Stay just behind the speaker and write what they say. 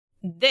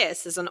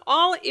This is an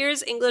All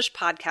Ears English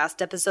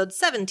podcast, episode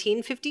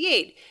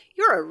 1758.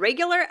 You're a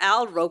regular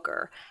Al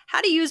Roker. How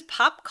to use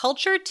pop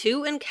culture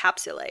to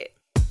encapsulate.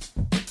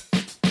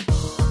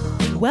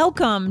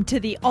 Welcome to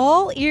the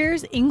All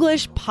Ears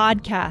English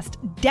podcast,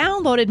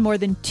 downloaded more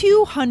than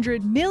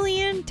 200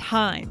 million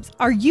times.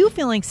 Are you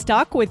feeling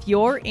stuck with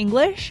your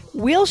English?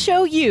 We'll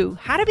show you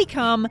how to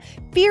become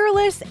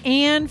fearless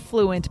and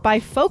fluent by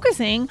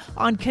focusing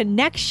on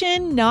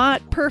connection,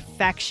 not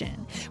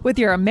perfection. With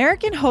your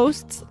American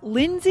hosts,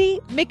 Lindsay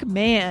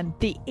McMahon,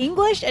 the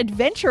English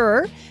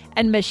adventurer,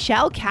 and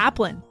Michelle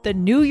Kaplan, the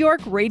New York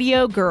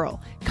radio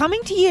girl,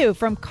 coming to you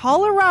from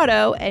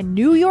Colorado and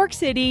New York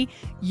City,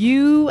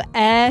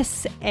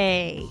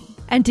 USA.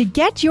 And to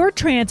get your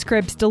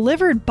transcripts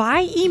delivered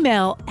by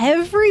email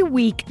every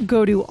week,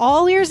 go to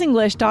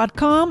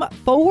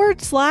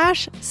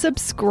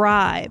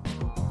allearsenglish.com/subscribe.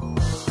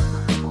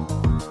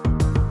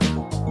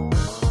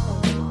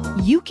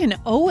 You can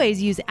always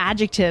use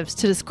adjectives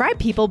to describe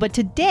people, but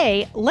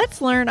today,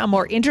 let's learn a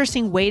more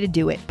interesting way to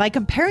do it by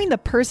comparing the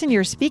person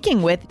you're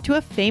speaking with to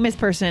a famous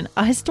person,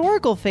 a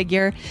historical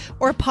figure,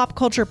 or a pop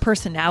culture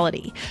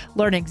personality.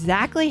 Learn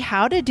exactly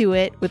how to do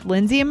it with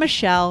Lindsay and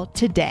Michelle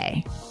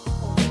today.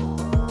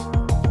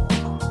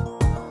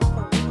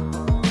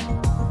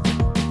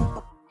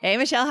 Hey,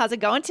 Michelle, how's it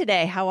going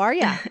today? How are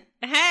you?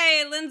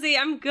 Hey, Lindsay,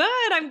 I'm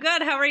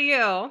good. How are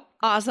you?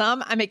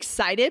 Awesome. I'm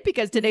excited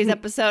because today's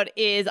episode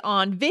is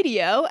on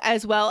video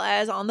as well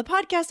as on the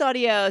podcast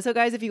audio. So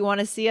guys, if you want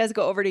to see us,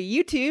 go over to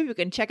YouTube. You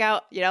can check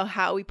out,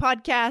 how we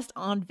podcast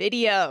on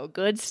video.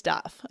 Good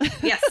stuff.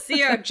 Yes,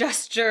 see our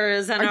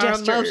gestures and our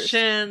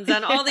emotions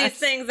and all these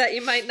things that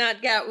you might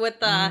not get with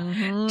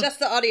just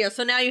the audio.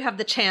 So now you have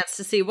the chance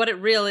to see what it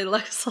really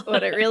looks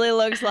like.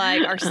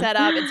 Our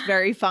setup. It's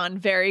very fun.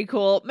 Very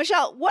cool.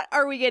 Michelle, what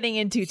are we getting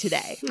into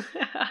today?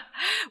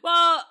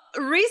 Well,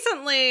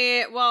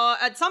 recently,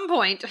 at some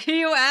point,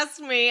 you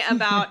asked me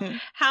about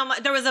how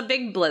much there was a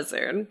big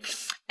blizzard,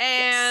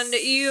 and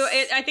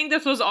I think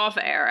this was off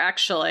air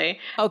actually.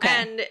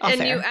 Okay,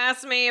 and you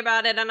asked me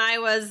about it, and I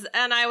was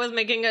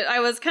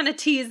kind of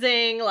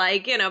teasing,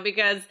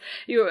 because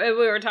we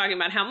were talking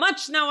about how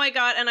much snow I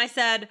got, and I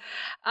said,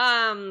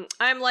 I'm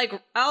like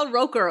Al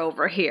Roker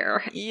over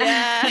here.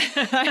 Yeah,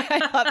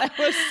 I thought that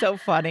was so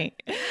funny.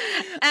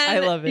 I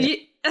love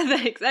it.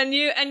 Thanks, and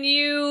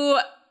you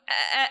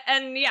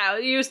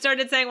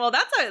started saying, well,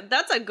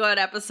 that's a good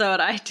episode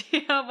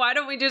idea. Why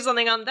don't we do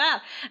something on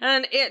that?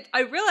 And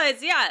I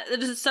realized,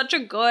 it is such a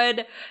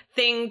good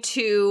thing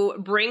to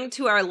bring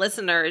to our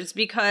listeners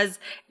because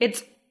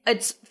it's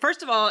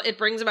first of all, it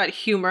brings about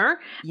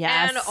humor.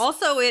 Yes. And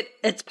also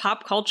it's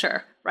pop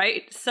culture,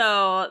 right?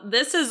 So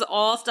this is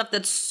all stuff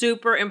that's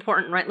super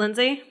important, right,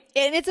 Lindsay?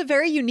 And it's a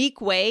very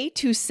unique way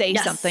to say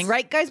something,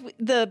 right? Guys,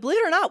 believe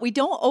it or not, we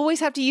don't always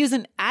have to use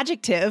an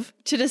adjective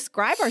to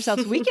describe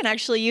ourselves. We can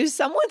actually use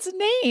someone's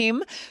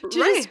name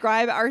to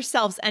describe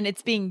ourselves. And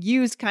it's being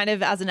used kind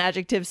of as an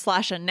adjective /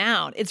 a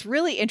noun. It's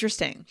really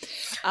interesting.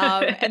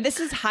 And this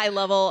is high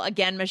level.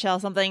 Again, Michelle,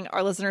 something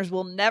our listeners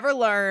will never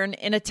learn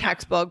in a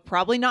textbook,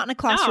 probably not in a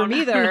classroom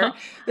either. No.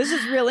 This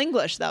is real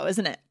English though,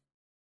 isn't it?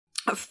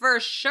 For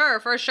sure.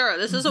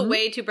 This is a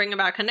way to bring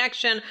about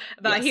connection,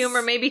 about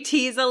humor, maybe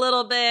tease a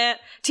little bit,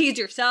 tease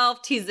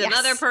yourself, tease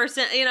another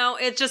person.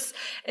 It's just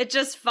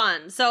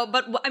fun. So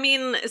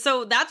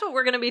that's what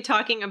we're going to be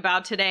talking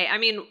about today. I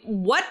mean,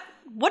 what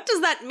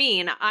does that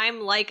mean?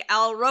 I'm like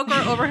Al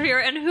Roker over here.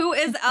 And who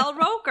is Al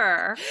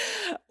Roker?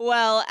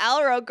 Well,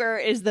 Al Roker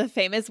is the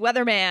famous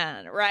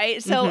weatherman,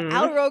 right? So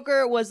Al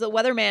Roker was the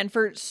weatherman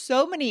for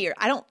so many years.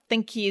 I don't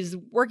think he's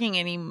working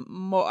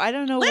anymore. I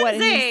don't know what.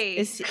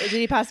 Did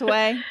he pass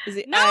away? He's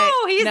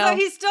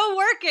still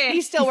working.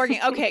 He's still working.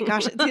 Okay,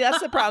 gosh. See,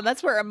 that's the problem.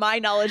 That's where my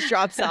knowledge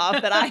drops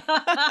off. That I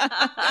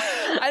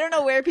don't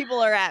know where people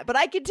are at. But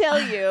I can tell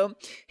you,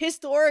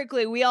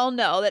 historically, we all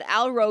know that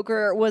Al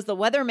Roker was the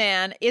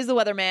weatherman, is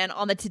the weatherman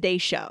on the Today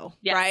Show,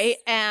 right?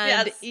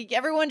 And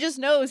everyone just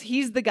knows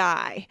he's the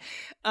guy.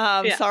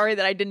 Sorry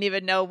that I didn't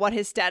even know what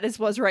his status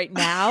was right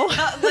now.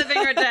 Living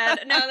or dead.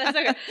 No, that's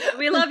okay.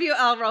 We love you,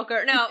 Al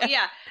Roker. No,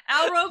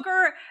 Al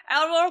Roker,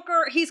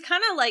 he's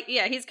kind of like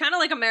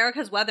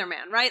America's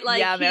weatherman, right?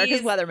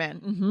 America's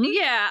weatherman. Mm-hmm.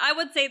 Yeah, I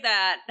would say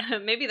that.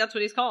 Maybe that's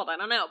what he's called. I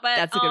don't know. But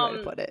that's a good way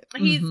to put it.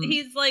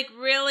 He's like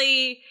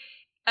really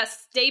a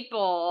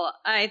staple,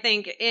 I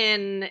think,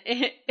 in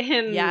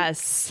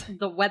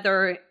the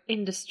weather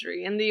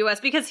industry in the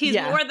US, because he's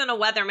more than a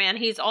weatherman.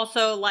 He's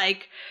also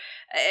like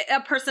a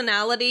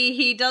personality.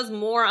 He does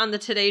more on the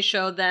Today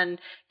Show than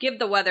give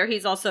the weather.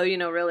 He's also,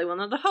 really one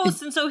of the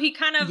hosts. And so he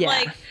kind of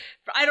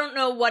I don't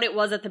know what it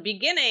was at the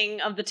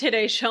beginning of the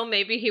Today Show.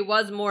 Maybe he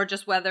was more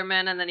just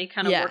weatherman and then he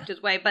kind of worked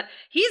his way. But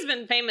he's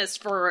been famous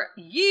for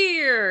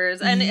years.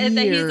 And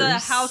he's a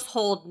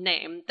household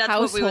name. That's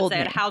what we would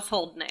say, a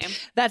household name.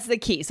 That's the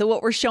key. So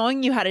what we're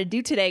showing you how to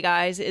do today,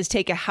 guys, is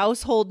take a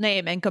household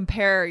name and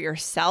compare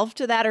yourself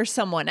to that or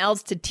someone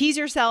else, to tease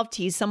yourself,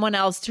 tease someone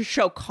else, to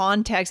show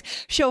context,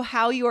 show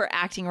how you are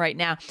acting right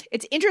now.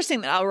 It's interesting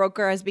that Al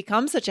Roker has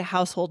become such a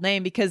household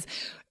name because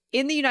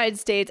in the United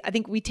States, I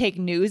think we take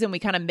news and we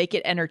kind of make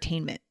it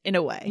entertainment in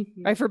a way,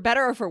 right? For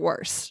better or for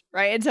worse,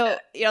 right? And so,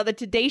 the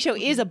Today Show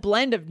is a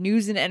blend of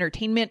news and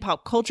entertainment,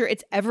 pop culture.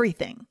 It's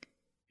everything.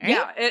 Right?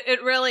 Yeah,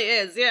 it really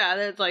is. Yeah,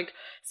 it's like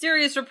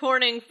serious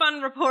reporting,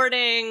 fun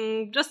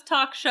reporting, just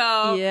talk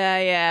show.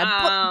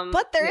 Yeah.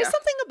 But there is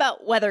something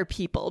about weather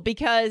people,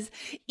 because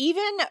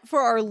even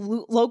for our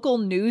local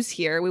news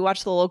here, we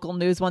watch the local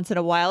news once in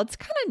a while. It's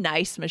kind of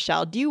nice,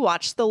 Michelle. Do you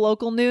watch the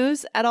local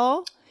news at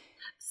all?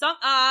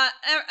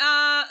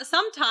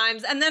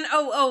 Sometimes. And then,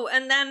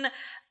 and then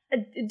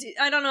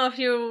I don't know if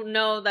you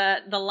know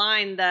that the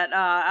line that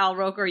Al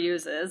Roker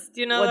uses.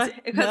 Do you know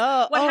that?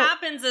 Because what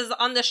happens is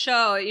on the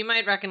show, you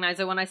might recognize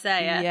it when I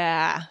say it.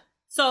 Yeah.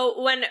 So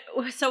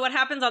what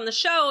happens on the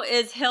show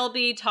is he'll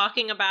be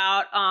talking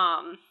about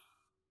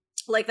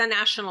like the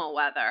national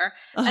weather,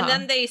 and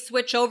then they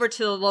switch over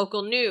to the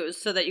local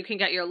news so that you can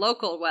get your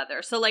local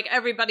weather. So like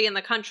everybody in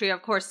the country,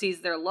 of course,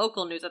 sees their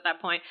local news at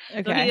that point.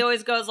 Okay. So he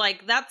always goes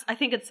like, that's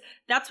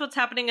what's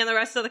happening in the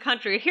rest of the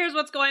country. Here's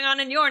what's going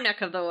on in your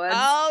neck of the woods.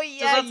 Oh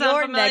yeah,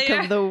 your neck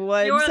of the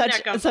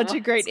woods. Such a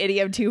great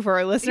idiom too for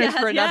our listeners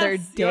for another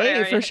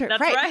day for sure.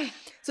 That's right.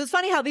 So it's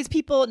funny how these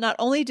people, not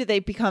only do they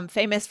become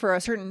famous for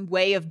a certain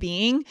way of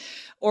being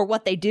or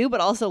what they do, but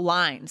also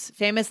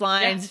famous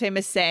lines,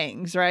 famous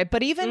sayings, right?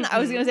 But even, I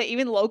was going to say,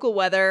 even local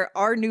weather,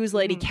 our news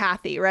lady,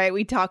 Kathy, right?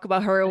 We talk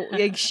about her,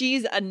 like,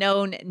 she's a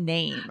known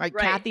name, right?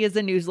 Kathy is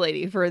the news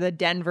lady for the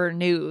Denver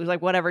news,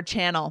 like whatever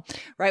channel,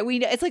 right?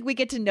 It's like we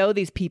get to know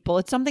these people.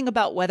 It's something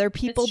about weather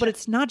people, but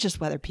it's not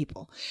just weather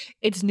people.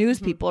 It's news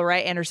people,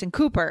 right? Anderson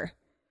Cooper.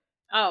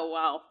 Oh,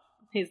 wow.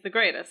 He's the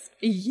greatest.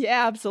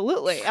 Yeah,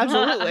 absolutely.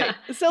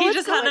 So he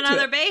just had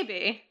another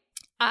baby.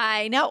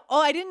 I know.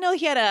 Oh, I didn't know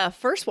he had a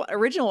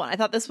original one. I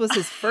thought this was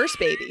his first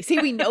baby. See,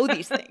 we know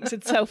these things.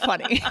 It's so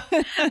funny.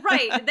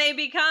 Right. They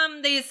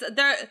become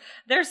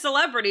they're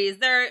celebrities.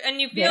 And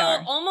you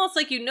feel almost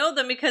like you know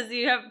them because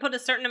you have put a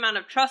certain amount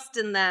of trust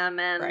in them.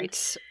 And right.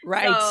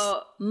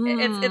 So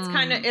it's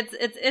kind of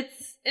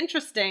it's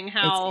interesting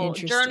how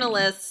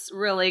journalists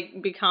really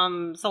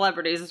become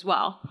celebrities as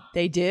well.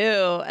 They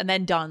do. And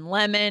then Don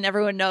Lemon,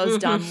 everyone knows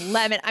Don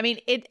Lemon. I mean,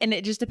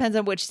 it just depends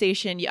on which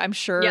station. I'm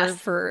sure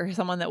for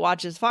someone that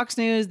watches Fox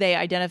News, they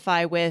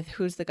identify with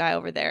who's the guy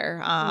over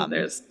there.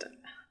 There's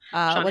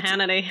Sean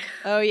Hannity.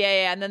 Oh,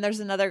 yeah. And then there's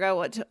another guy.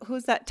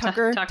 Who's that?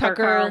 Tucker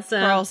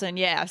Carlson.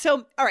 Yeah.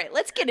 So, all right,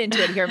 let's get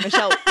into it here,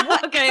 Michelle.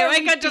 Okay,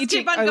 we could just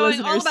keep on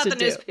going all about the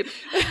news people.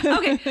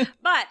 Okay,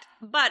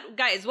 but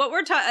guys, what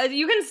we're talking,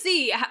 you can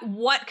see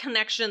what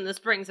connection this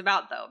brings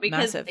about, though,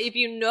 because if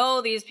you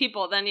know these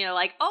people, then you're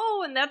like,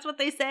 oh, and that's what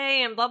they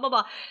say, and blah blah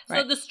blah.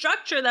 So the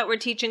structure that we're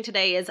teaching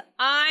today is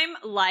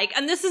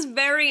and this is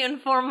very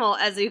informal,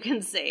 as you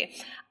can see.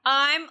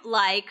 I'm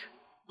like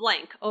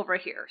blank over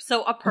here,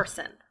 so a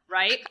person.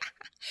 Right?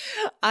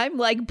 I'm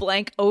like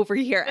blank over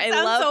here. It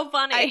sounds so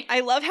funny. I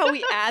love how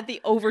we add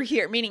the over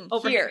here, meaning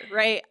over here,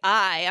 right?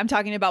 I'm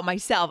talking about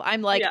myself.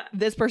 I'm like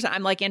this person.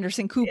 I'm like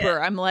Anderson Cooper.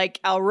 I'm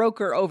like Al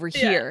Roker over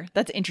here.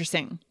 That's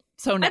interesting.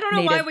 So I don't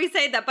know why we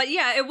say that, but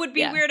it would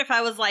be weird if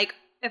I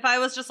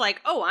was just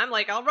like, oh, I'm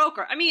like Al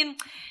Roker. I mean,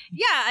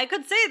 I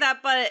could say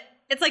that, but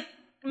it's like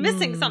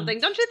missing something,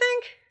 don't you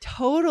think?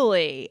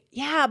 Totally.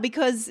 Yeah,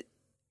 because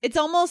it's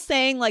almost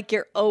saying like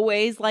you're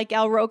always like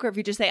Al Roker. If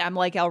you just say I'm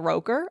like Al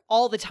Roker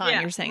all the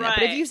time, you're saying that.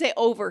 But if you say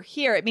over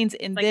here, it means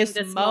in this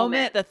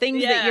moment, the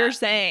things that you're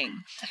saying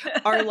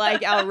are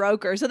like Al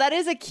Roker. So that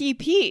is a key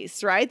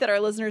piece, right? That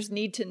our listeners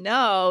need to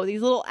know.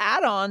 These little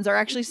add-ons are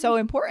actually so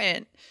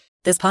important.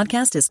 This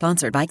podcast is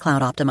sponsored by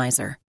Cloud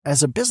Optimizer.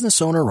 As a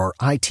business owner or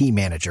IT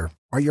manager,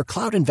 are your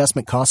cloud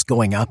investment costs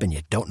going up and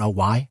you don't know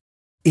why?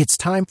 It's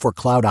time for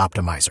Cloud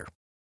Optimizer.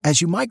 As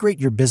you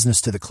migrate your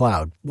business to the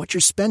cloud, what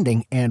you're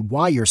spending and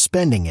why you're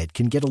spending it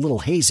can get a little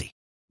hazy.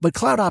 But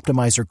Cloud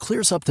Optimizer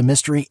clears up the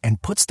mystery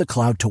and puts the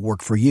cloud to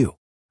work for you.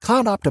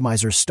 Cloud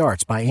Optimizer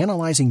starts by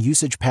analyzing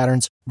usage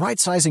patterns,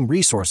 right-sizing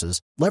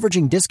resources,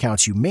 leveraging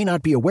discounts you may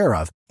not be aware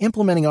of,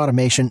 implementing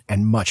automation,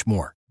 and much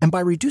more. And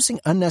by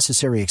reducing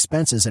unnecessary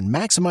expenses and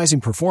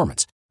maximizing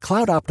performance,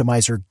 Cloud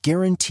Optimizer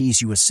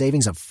guarantees you a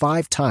savings of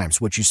 5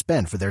 times what you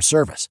spend for their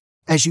service.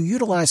 As you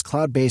utilize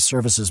cloud-based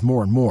services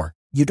more and more,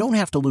 you don't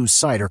have to lose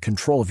sight or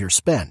control of your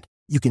spend.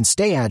 You can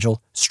stay agile,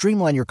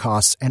 streamline your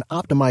costs, and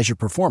optimize your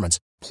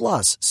performance,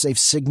 plus save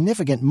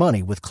significant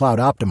money with Cloud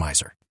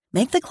Optimizer.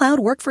 Make the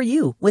cloud work for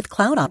you with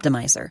Cloud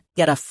Optimizer.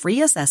 Get a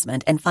free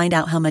assessment and find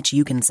out how much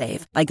you can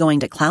save by going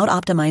to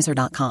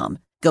cloudoptimizer.com.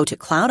 Go to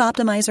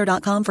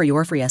cloudoptimizer.com for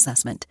your free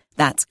assessment.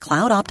 That's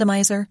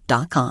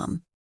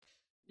cloudoptimizer.com.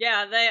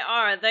 Yeah, they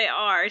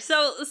are.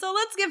 So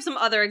let's give some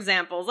other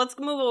examples. Let's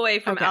move away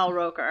from Al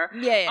Roker.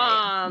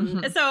 Yeah.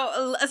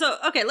 So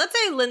okay, let's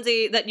say,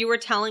 Lindsay, that you were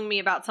telling me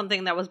about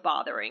something that was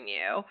bothering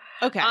you.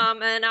 Okay.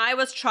 And I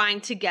was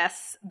trying to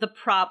guess the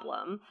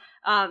problem.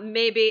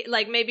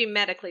 maybe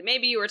medically,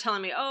 maybe you were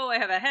telling me, oh, I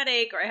have a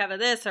headache, or I have a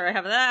this, or I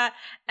have that,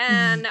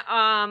 and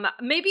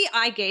maybe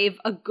I gave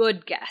a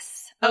good guess.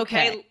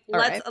 Okay,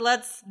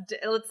 let's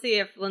see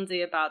if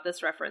Lindsay about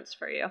this reference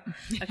for you.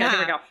 Okay, here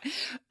we go.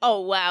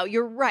 Oh wow,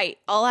 you're right.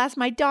 I'll ask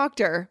my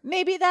doctor.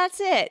 Maybe that's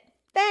it.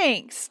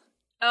 Thanks.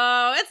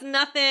 Oh, it's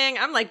nothing.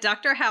 I'm like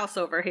Dr. House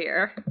over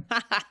here.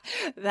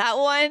 That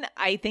one,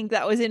 I think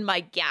that was in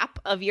my gap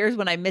of years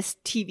when I missed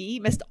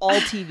all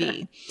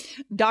TV.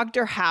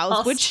 Dr.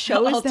 House, which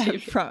show is that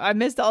TV. From? I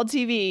missed all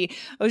TV.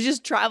 I was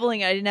just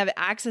traveling. I didn't have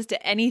access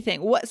to anything.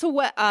 What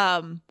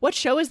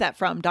show is that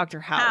from,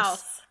 Dr.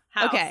 House?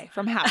 House. Okay,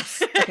 from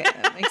House. Okay,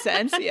 that makes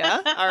sense. Yeah.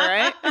 All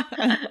right.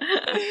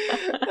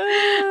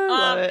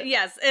 Love it.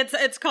 Yes,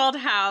 it's called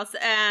House,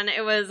 and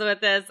it was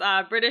with this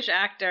British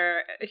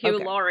actor, Hugh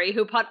Laurie,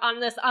 who put on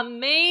this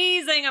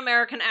amazing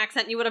American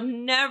accent. You would have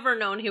never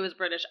known he was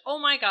British. Oh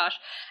my gosh.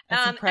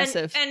 That's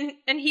impressive.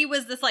 And he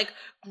was this like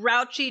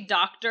grouchy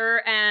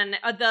doctor, and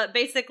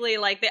basically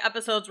like the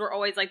episodes were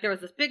always like there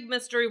was this big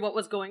mystery, what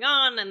was going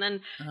on, and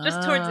then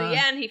just towards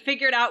the end he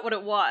figured out what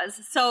it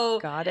was. So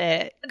got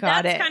it.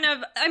 That's kind of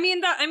I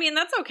mean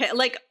that's okay.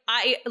 Like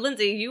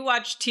Lindsay, you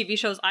watch TV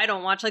shows I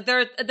don't watch. Like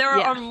there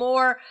are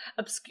more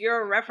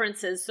obscure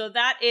references. So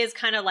that is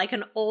kind of like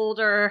an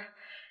older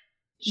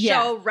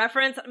show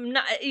reference.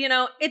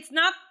 It's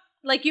not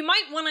like you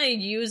might want to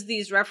use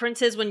these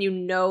references when you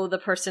know the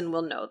person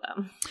will know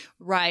them.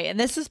 Right. And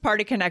this is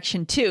part of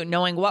connection too,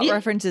 knowing what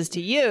references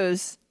to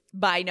use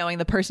by knowing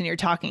the person you're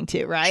talking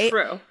to, right?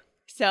 True.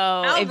 So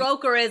Al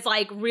Roker is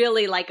like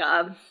really like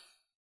a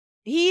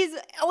He's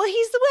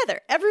the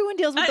weather. Everyone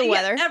deals with the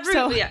weather. And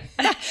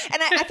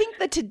I think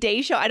the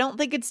Today Show, I don't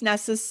think it's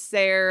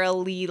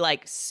necessarily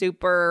like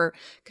super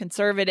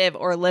conservative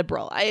or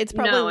liberal. It's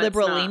probably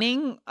liberal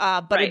leaning,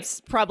 but it's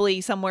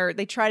probably somewhere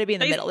they try to be in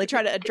the middle. They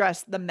try to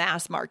address the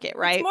mass market,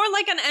 right? It's more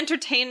like an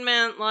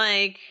entertainment,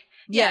 like.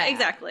 Yeah,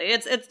 exactly.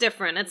 It's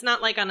different. It's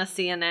not like on a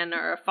CNN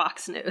or a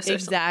Fox News.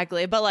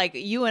 Exactly. But like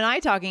you and I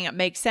talking, it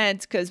makes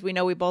sense because we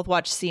know we both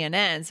watch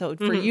CNN. So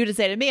for you to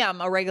say to me,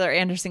 I'm a regular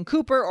Anderson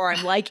Cooper, or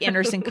I'm like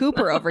Anderson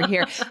Cooper over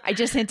here, I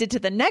just hinted to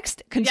the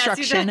next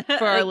construction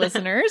for our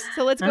listeners.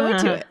 So let's go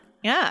into it.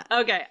 Yeah.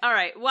 Okay. All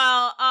right.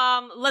 Well,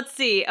 let's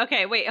see.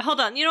 Okay. Wait,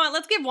 hold on. You know what?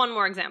 Let's give one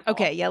more example.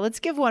 Okay. Yeah.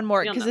 Let's give one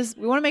more because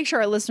we want to make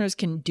sure our listeners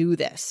can do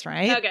this,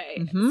 right?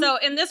 Okay. So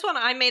in this one,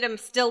 I made a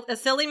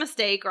silly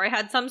mistake, or I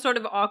had some sort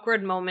of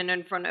awkward moment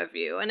in front of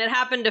you. And it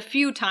happened a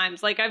few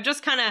times. Like I'm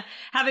just kind of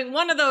having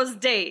one of those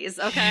days.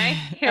 Okay.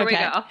 Here we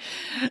go.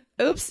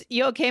 Oops.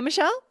 You okay,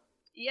 Michelle?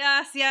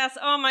 Yes.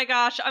 Oh my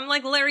gosh. I'm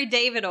like Larry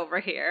David over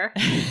here.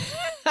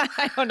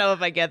 I don't know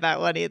if I get that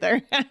one either.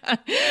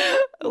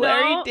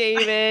 Larry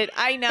David.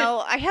 I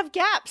know. I have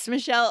gaps,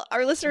 Michelle.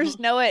 Our listeners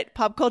know it.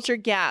 Pop culture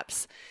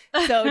gaps.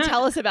 So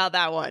tell us about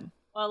that one.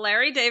 Well,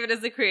 Larry David is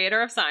the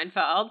creator of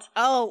Seinfeld.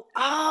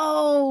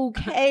 Oh,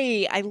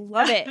 okay. I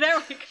love it. There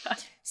we go.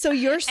 So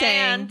you're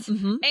saying...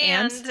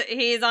 And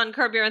he's on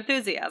Curb Your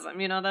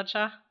Enthusiasm. You know that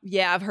show?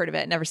 Yeah, I've heard of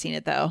it. Never seen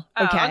it, though.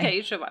 Okay,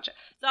 you should watch it.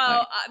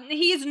 So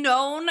he's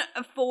known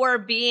for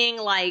being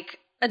like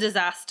a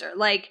disaster.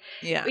 Like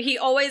he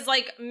always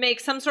like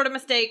makes some sort of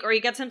mistake, or he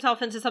gets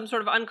himself into some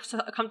sort of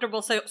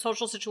uncomfortable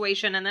social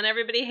situation, and then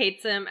everybody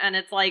hates him, and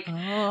it's like or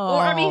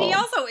I mean he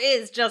also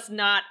is just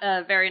not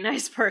a very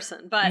nice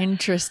person. But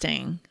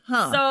interesting.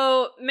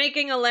 So I'm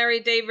making a Larry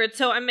David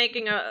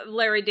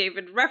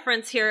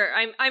reference here.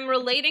 I'm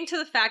relating to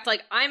the fact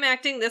like I'm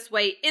acting this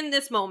way in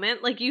this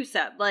moment, like you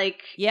said,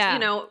 like you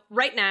know,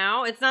 right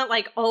now. It's not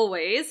like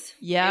always.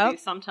 Yeah. Maybe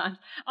sometimes.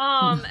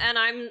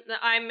 And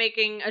I'm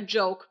making a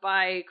joke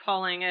by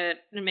calling it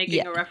and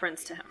making a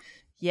reference to him.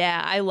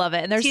 Yeah, I love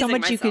it. And there's so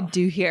much you could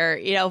do here.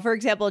 You know, for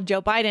example,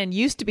 Joe Biden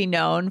used to be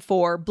known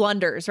for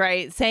blunders,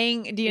 right?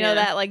 Saying, do you know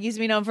that? Like, used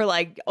to be known for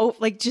like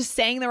just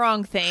saying the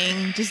wrong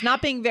thing, just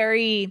not being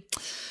very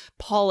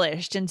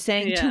polished and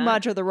saying too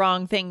much or the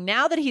wrong thing.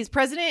 Now that he's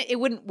president, it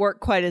wouldn't work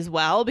quite as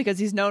well because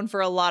he's known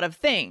for a lot of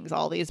things,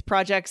 all these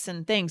projects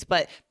and things.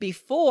 But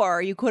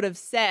before, you could have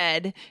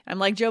said, I'm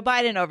like Joe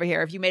Biden over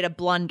here. If you made a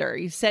blunder,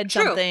 you said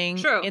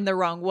something in the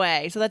wrong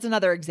way. So that's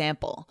another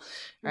example,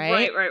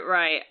 right?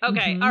 Right.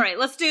 Okay. All right.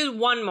 Let's do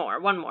one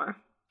more.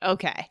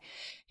 Okay.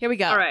 Here we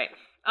go. All right.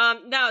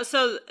 Now,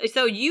 so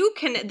you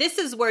can, this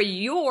is where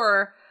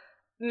you're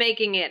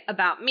making it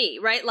about me,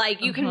 right?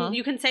 Like you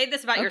can say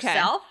this about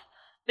yourself,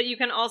 but you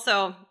can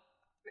also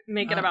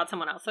make it about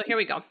someone else. So here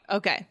we go.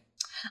 Okay.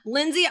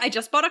 Lindsay, I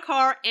just bought a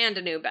car and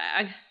a new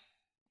bag.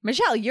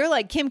 Michelle, you're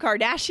like Kim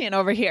Kardashian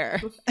over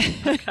here.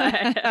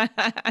 Okay.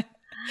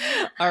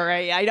 All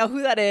right. I know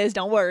who that is.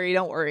 Don't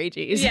worry.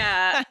 Geez.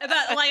 Yeah. But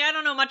like, I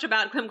don't know much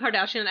about Kim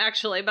Kardashian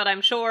actually, but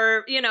I'm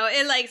sure, you know,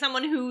 it like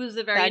someone who's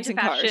very into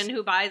fashion,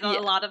 who buys a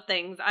lot of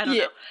things. I don't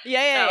know.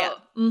 Yeah.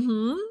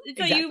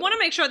 So you want to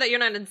make sure that you're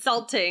not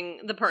insulting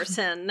the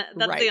person.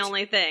 That's the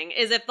only thing.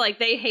 Is if like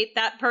they hate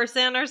that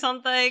person or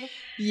something.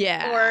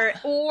 Yeah.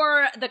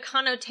 Or the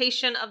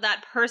connotation of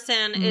that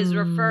person is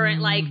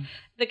referring like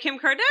the Kim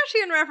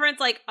Kardashian reference,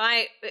 like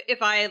if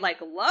I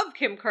like love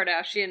Kim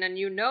Kardashian and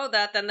you know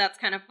that, then that's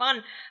kind of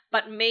fun.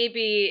 But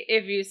maybe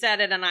if you said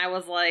it and I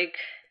was like,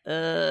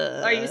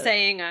 are you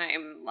saying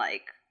I'm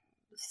like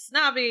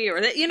snobby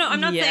or that, I'm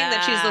not saying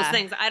that she's those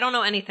things. I don't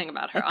know anything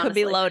about her. It could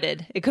be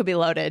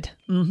loaded.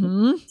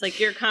 Mm-hmm. It's like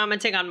you're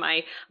commenting on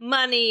my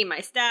money,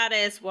 my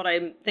status, what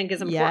I think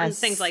is important,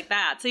 things like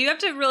that. So you have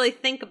to really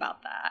think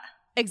about that.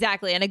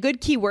 Exactly. And a good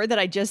key word that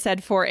I just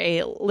said for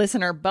a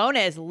listener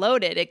bonus,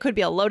 loaded. It could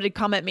be a loaded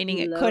comment, meaning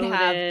it could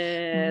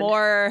have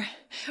more,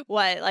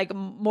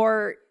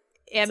 more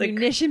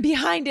ammunition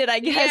behind it, I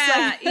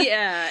guess.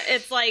 Yeah.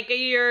 It's like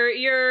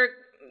you're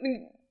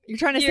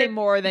trying to say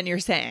more than you're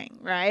saying,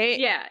 right?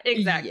 Yeah,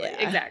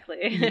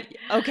 exactly.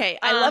 Okay,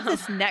 I love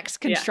this next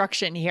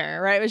construction here,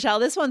 right, Michelle?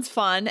 This one's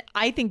fun.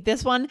 I think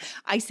this one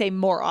I say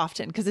more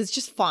often because it's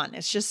just fun.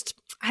 It's just,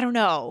 I don't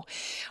know.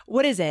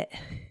 What is it?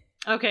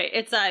 Okay,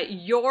 it's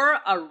you're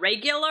a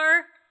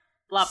regular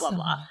blah, blah,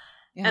 blah.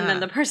 Yeah. And then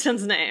the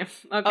person's name.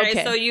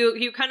 Okay. So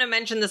you kind of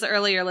mentioned this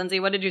earlier, Lindsay.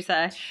 What did you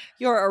say?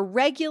 You're a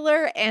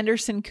regular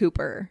Anderson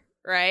Cooper,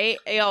 right?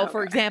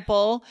 For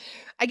example,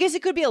 I guess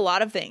it could be a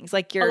lot of things.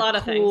 Like you're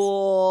a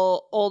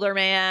cool older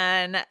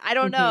man. I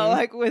don't know,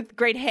 like with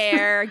great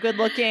hair, good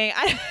looking.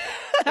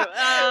 Or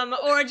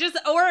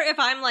if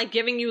I'm like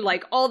giving you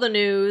like all the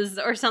news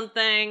or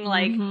something,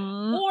 like,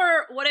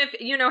 or what if,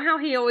 how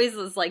he always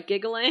is like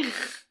giggling?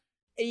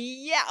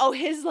 Yeah. Oh,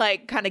 his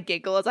like kind of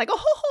giggle is like, oh,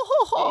 ho,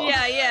 ho, ho.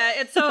 Yeah.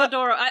 It's so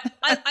adorable.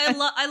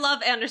 I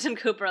love Anderson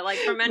Cooper, like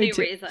for many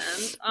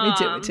reasons. Me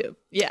too.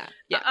 Yeah.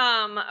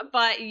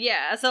 But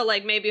yeah, so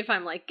like maybe if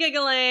I'm like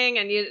giggling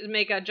and you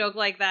make a joke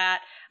like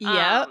that.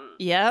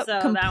 Yep.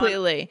 So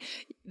completely.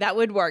 That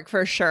would work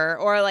for sure.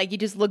 Or like you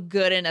just look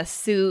good in a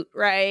suit,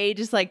 right?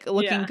 Just like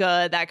looking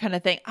good, that kind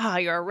of thing.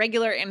 You're a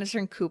regular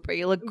Anderson Cooper.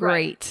 You look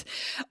great.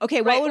 Right.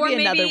 Okay, what would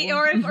be another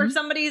one? Or if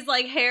somebody's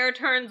like hair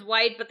turns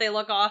white, but they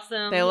look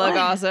awesome. They look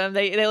awesome.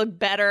 They look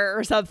better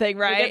or something,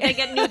 right? They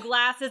get new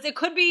glasses. It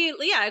could be,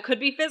 it could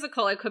be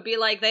physical. It could be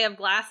like they have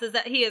glasses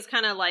that he is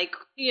kind of like,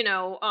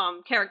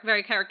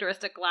 very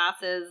characteristic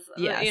glasses.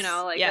 Yes.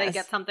 They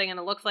get something and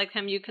it looks like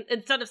him. You can,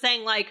 instead of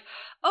saying like,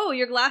 oh,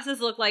 your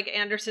glasses look like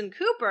Anderson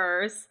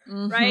Cooper's,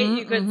 right?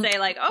 You could say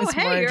like, oh,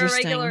 hey, you're a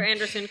regular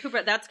Anderson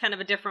Cooper. That's kind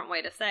of a different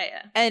way to say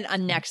it. And a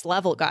next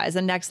level, guys,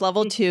 a next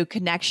level to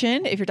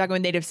connection. If you're talking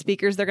with native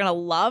speakers, they're going to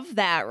love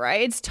that,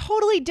 right? It's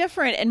totally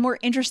different and more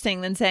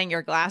interesting than saying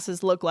your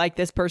glasses look like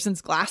this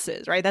person's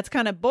glasses, right? That's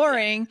kind of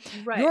boring.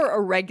 Right. You're a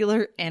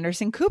regular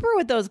Anderson Cooper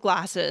with those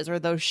glasses or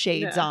those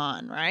shades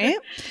on, right?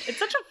 It's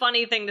such a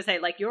funny thing to say,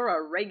 like, you're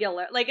a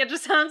regular, like, it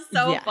just sounds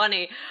so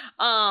funny.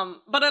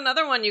 But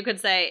another one you could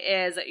say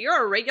is,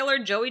 you're a regular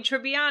Joey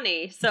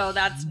Tribbiani. So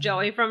that's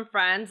Joey from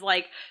Friends.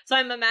 Like, so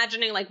I'm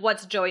imagining, like,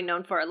 what's Joey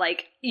known for?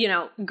 Like,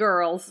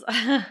 girls.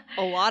 A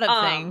lot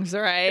of things,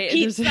 right?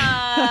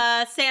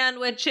 Pizza,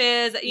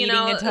 sandwiches, eating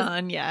a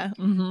ton,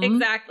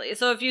 Exactly.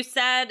 So if you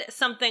said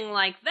something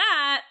like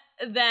that,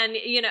 then,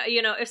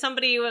 if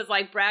somebody was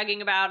like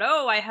bragging about,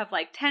 oh, I have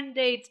like 10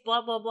 dates,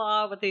 blah, blah,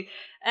 blah, with the,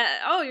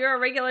 oh, you're a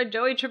regular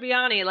Joey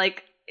Tribbiani.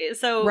 Like,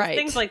 so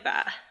things like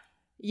that.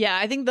 Yeah,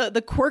 I think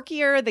the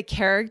quirkier the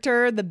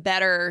character, the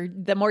better,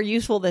 the more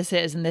useful this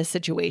is in this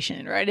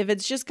situation, right? If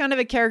it's just kind of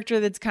a character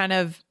that's kind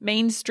of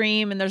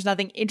mainstream and there's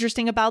nothing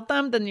interesting about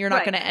them, then you're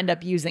not going to end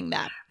up using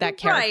that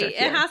character. Right.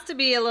 It has to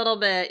be a little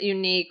bit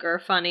unique or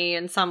funny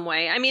in some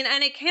way. I mean,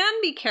 and it can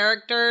be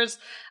characters,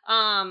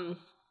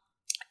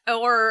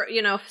 or,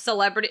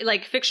 celebrity,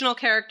 like fictional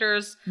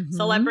characters,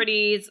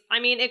 celebrities. I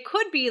mean, it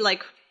could be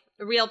like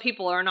real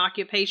people or an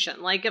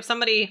occupation. Like if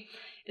somebody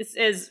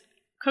is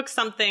cooks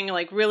something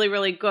like really,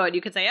 really good,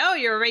 you could say, oh,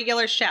 you're a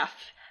regular chef.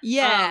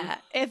 Yeah,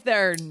 if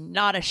they're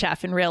not a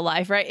chef in real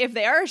life, right? If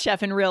they are a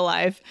chef in real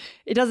life,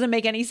 it doesn't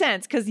make any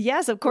sense because,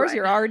 yes, of course,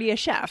 you're already a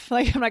chef.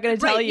 Like, I'm not going to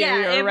tell you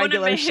you're a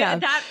regular chef.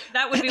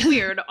 That would be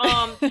weird. But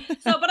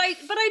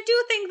I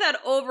do think that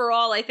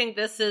overall, I think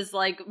this is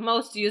like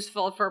most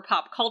useful for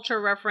pop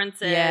culture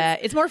references. Yeah,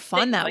 it's more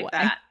fun that way.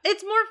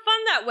 It's more fun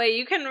that way.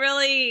 You can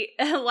really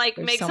like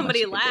make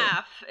somebody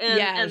laugh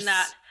in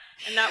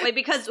that way,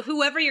 because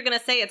whoever you're going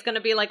to say, it's going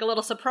to be like a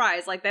little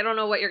surprise. Like they don't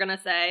know what you're going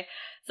to say.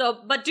 So,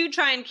 but do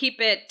try and keep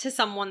it to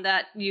someone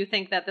that you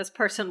think that this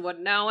person would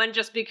know, and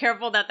just be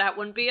careful that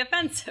wouldn't be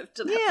offensive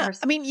to that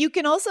person. I mean, you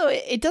can also,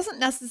 it doesn't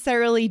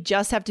necessarily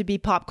just have to be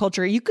pop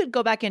culture. You could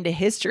go back into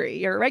history.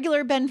 You're a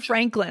regular Ben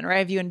Franklin, right?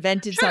 If you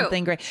invented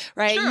something great,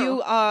 right?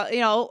 You,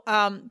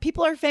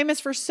 people are famous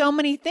for so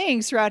many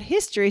things throughout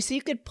history. So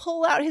you could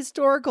pull out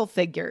historical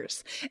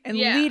figures and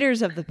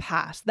leaders of the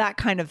past, that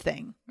kind of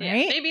thing,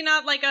 right? Maybe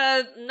not like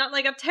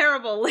a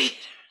terrible leader.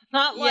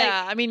 Not like,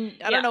 yeah, I mean,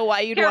 I don't know why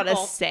you'd want to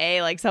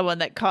say like someone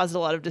that caused a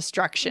lot of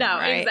destruction. No,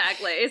 right?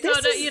 Exactly. So,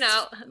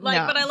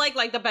 but I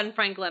like the Ben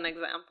Franklin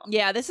example.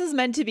 Yeah, this is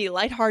meant to be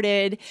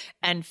lighthearted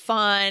and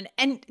fun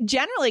and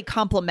generally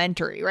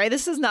complimentary, right?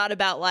 This is not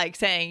about like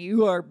saying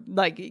you are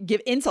like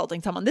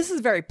insulting someone. This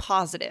is very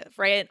positive,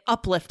 right? And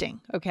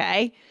uplifting,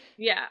 okay?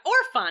 Yeah, or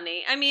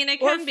funny. I mean,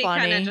 it can be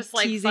kind of just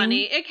like teasing.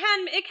 Funny. It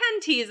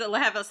can tease,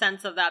 have a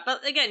sense of that.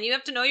 But again, you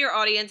have to know your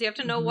audience. You have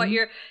to know what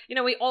you're,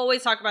 we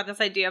always talk about this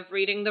idea of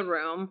reading the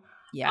room.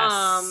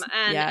 Yes.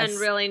 And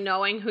really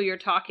knowing who you're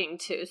talking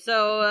to.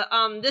 So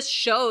this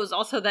shows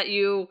also that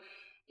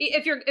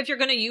if you're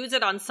going to use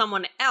it on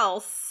someone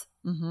else,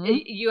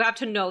 you have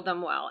to know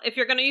them well. If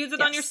you're going to use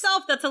it on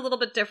yourself, that's a little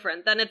bit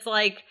different. Then it's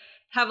like,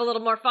 have a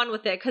little more fun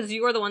with it because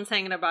you're the one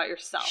saying it about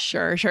yourself.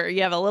 Sure.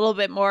 You have a little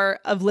bit more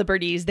of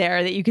liberties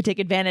there that you could take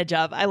advantage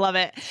of. I love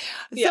it.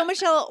 Yeah. So,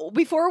 Michelle,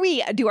 before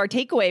we do our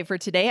takeaway for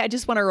today, I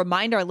just want to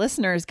remind our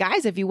listeners,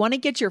 guys, if you want to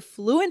get your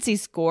fluency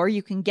score,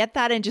 you can get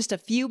that in just a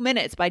few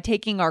minutes by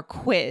taking our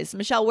quiz.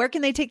 Michelle, where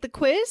can they take the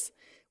quiz?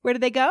 Where do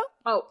they go?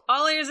 Oh,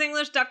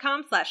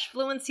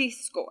 allearsenglish.com/fluency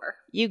score.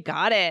 You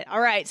got it. All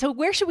right. So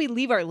where should we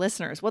leave our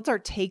listeners? What's our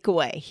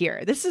takeaway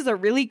here? This is a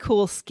really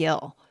cool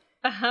skill.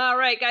 All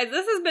right, guys,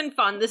 this has been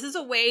fun. This is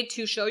a way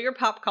to show your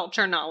pop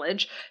culture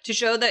knowledge, to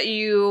show that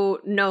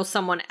you know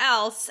someone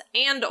else,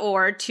 and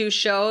or to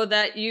show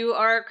that you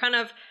are kind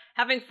of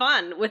having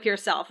fun with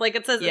yourself. Like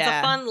it says, it's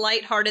a fun,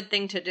 lighthearted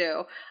thing to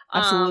do.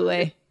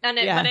 Absolutely. But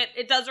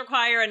it does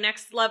require a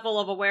next level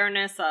of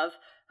awareness of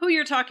who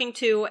you're talking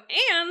to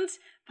and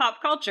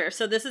pop culture.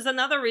 So this is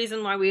another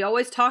reason why we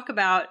always talk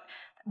about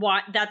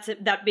why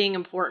that being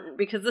important,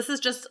 because this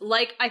is just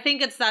like, I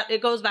think it's that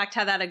it goes back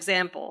to that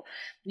example.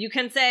 You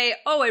can say,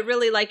 oh, I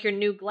really like your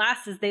new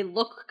glasses. They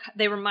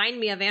remind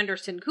me of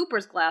Anderson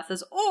Cooper's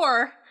glasses.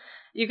 Or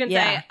you can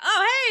say,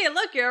 oh, hey,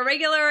 look, you're a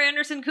regular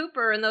Anderson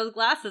Cooper in those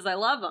glasses. I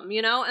love them,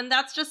 and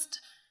that's just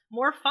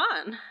more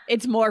fun.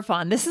 It's more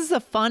fun. This is a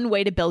fun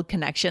way to build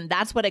connection.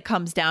 That's what it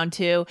comes down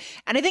to.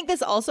 And I think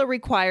this also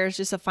requires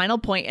just a final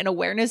point, an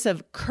awareness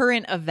of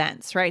current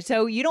events, right?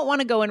 So you don't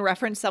want to go and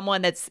reference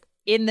someone that's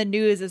in the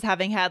news as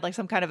having had like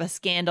some kind of a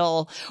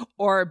scandal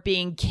or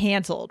being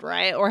canceled,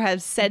 right? Or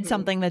has said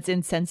something that's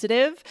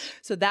insensitive.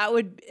 So that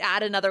would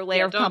add another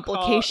layer of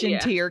complication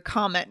to your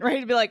comment, right?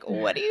 To be like,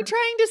 what are you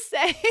trying to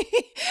say?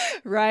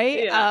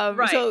 Right?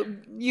 Right. So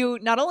you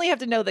not only have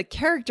to know the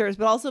characters,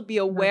 but also be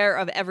aware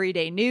of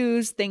everyday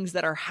news, things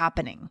that are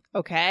happening.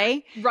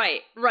 Okay?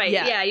 Right.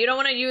 Yeah. You don't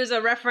want to use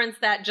a reference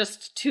that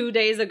just 2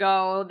 days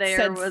ago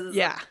was.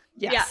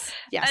 Yes.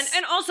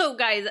 And also,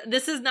 guys,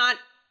 this is not,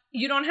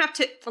 you don't have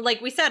to,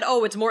 like we said,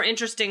 oh, it's more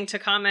interesting to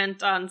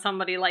comment on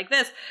somebody like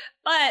this,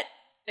 but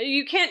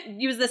you can't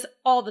use this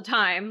all the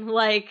time.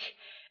 Like,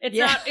 it's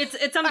not, it's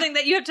something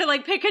that you have to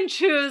like pick and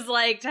choose,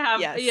 like to have,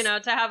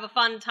 to have a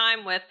fun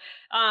time with.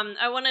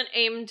 I wouldn't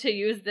aim to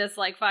use this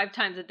like 5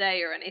 times a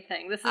day or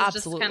anything. This is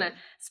just kind of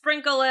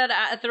sprinkle it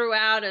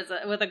throughout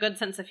with a good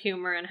sense of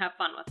humor and have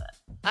fun with it.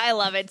 I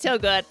love it. So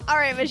good. All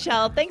right,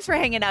 Michelle, thanks for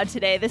hanging out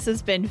today. This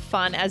has been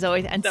fun as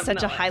always and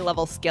such a high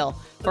level skill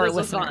for our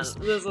listeners.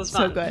 This was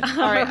fun. So good.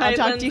 All right, I'll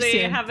talk to you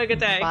soon. Have a good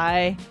day.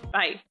 Bye.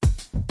 Bye.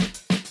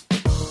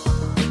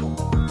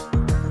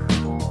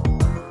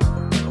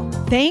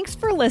 Thanks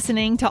for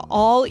listening to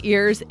All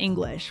Ears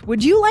English.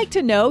 Would you like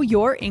to know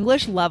your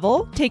English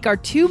level? Take our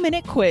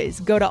 2-minute quiz.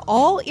 Go to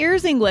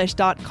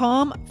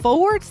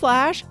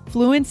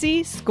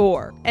allearsenglish.com/fluency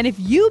score. And if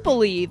you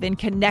believe in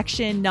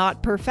connection,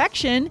 not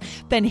perfection,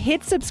 then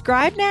hit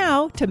subscribe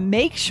now to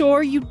make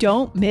sure you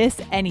don't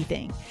miss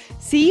anything.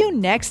 See you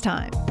next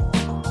time.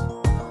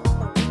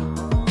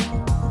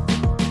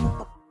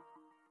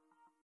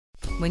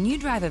 When you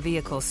drive a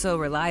vehicle so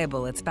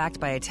reliable it's backed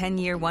by a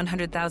 10-year,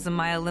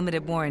 100,000-mile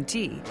limited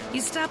warranty, you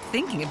stop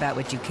thinking about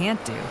what you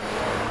can't do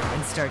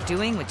and start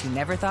doing what you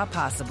never thought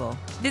possible.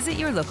 Visit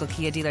your local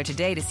Kia dealer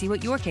today to see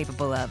what you're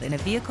capable of in a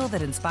vehicle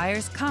that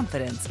inspires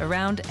confidence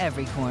around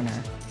every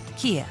corner.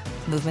 Kia,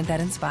 movement that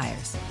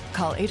inspires.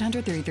 Call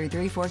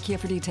 800-333-4KIA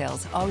for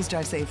details. Always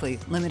drive safely.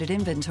 Limited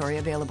inventory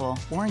available.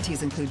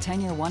 Warranties include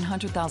 10-year,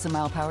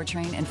 100,000-mile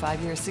powertrain and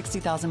 5-year,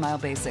 60,000-mile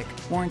basic.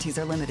 Warranties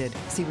are limited.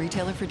 See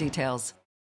retailer for details.